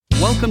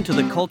Welcome to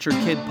the Culture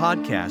Kid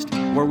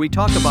podcast, where we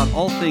talk about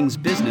all things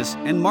business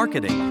and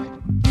marketing.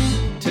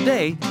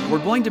 Today,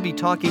 we're going to be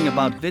talking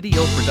about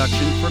video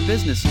production for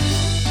businesses.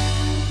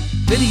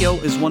 Video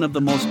is one of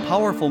the most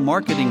powerful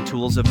marketing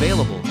tools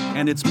available,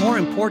 and it's more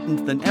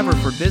important than ever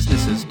for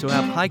businesses to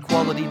have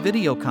high-quality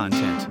video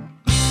content.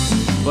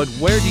 But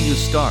where do you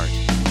start?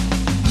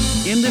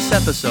 In this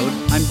episode,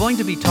 I'm going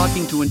to be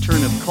talking to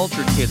intern of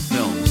Culture Kid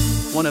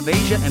Films, one of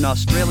Asia and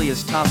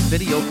Australia's top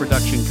video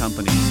production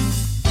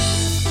companies.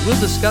 We'll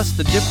discuss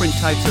the different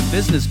types of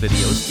business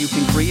videos you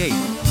can create,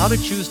 how to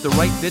choose the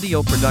right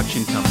video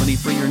production company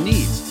for your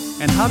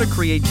needs, and how to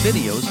create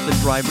videos that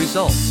drive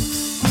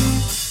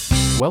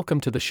results.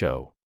 Welcome to the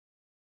show.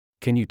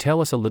 Can you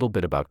tell us a little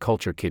bit about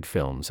Culture Kid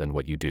Films and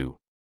what you do?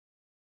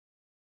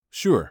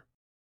 Sure.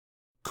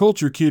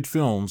 Culture Kid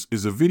Films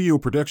is a video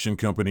production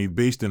company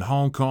based in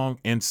Hong Kong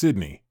and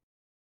Sydney.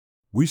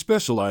 We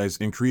specialize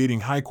in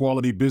creating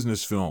high-quality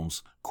business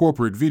films,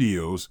 corporate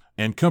videos,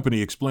 and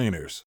company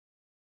explainers.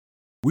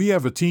 We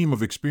have a team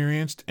of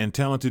experienced and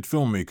talented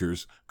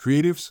filmmakers,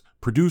 creatives,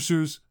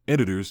 producers,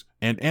 editors,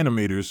 and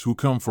animators who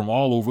come from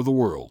all over the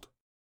world.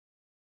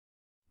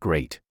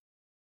 Great.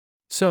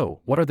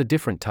 So, what are the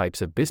different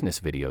types of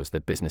business videos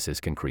that businesses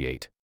can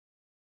create?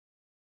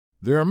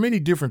 There are many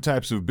different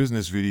types of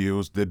business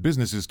videos that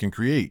businesses can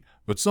create,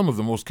 but some of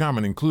the most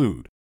common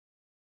include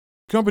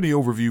company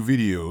overview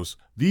videos.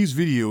 These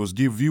videos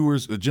give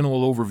viewers a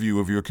general overview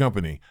of your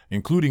company,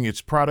 including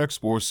its products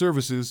or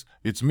services,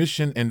 its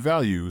mission and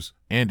values,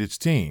 and its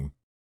team.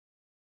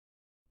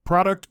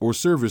 Product or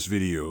service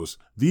videos.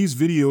 These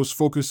videos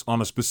focus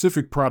on a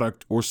specific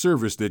product or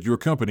service that your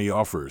company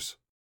offers.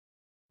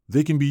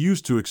 They can be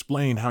used to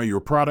explain how your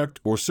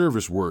product or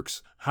service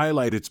works,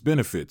 highlight its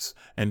benefits,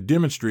 and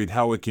demonstrate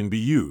how it can be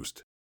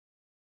used.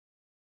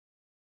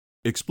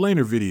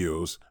 Explainer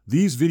videos.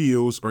 These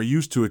videos are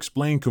used to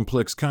explain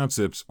complex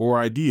concepts or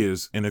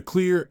ideas in a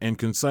clear and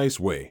concise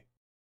way.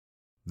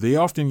 They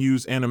often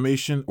use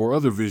animation or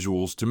other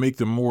visuals to make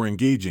them more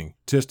engaging.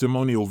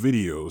 Testimonial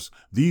videos.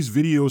 These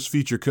videos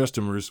feature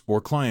customers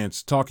or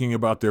clients talking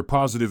about their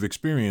positive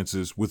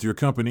experiences with your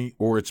company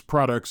or its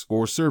products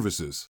or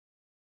services.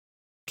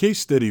 Case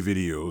study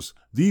videos.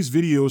 These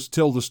videos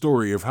tell the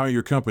story of how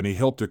your company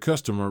helped a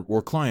customer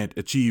or client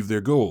achieve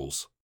their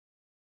goals.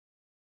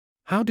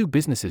 How do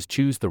businesses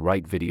choose the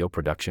right video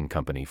production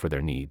company for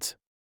their needs?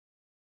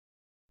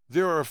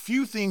 There are a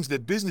few things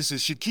that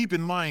businesses should keep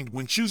in mind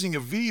when choosing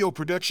a video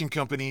production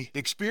company.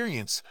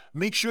 Experience.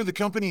 Make sure the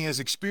company has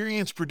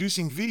experience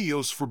producing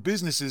videos for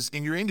businesses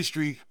in your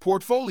industry.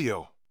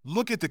 Portfolio.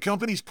 Look at the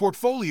company's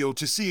portfolio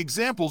to see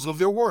examples of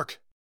their work.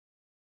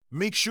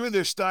 Make sure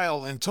their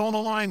style and tone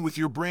align with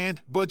your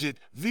brand. Budget.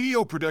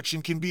 Video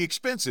production can be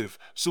expensive,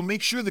 so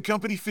make sure the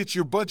company fits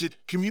your budget.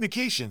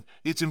 Communication.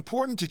 It's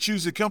important to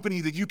choose a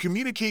company that you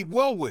communicate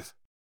well with.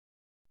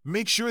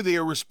 Make sure they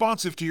are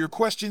responsive to your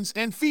questions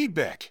and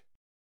feedback.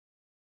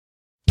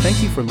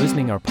 Thank you for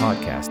listening our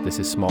podcast. This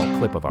is small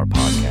clip of our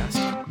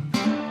podcast.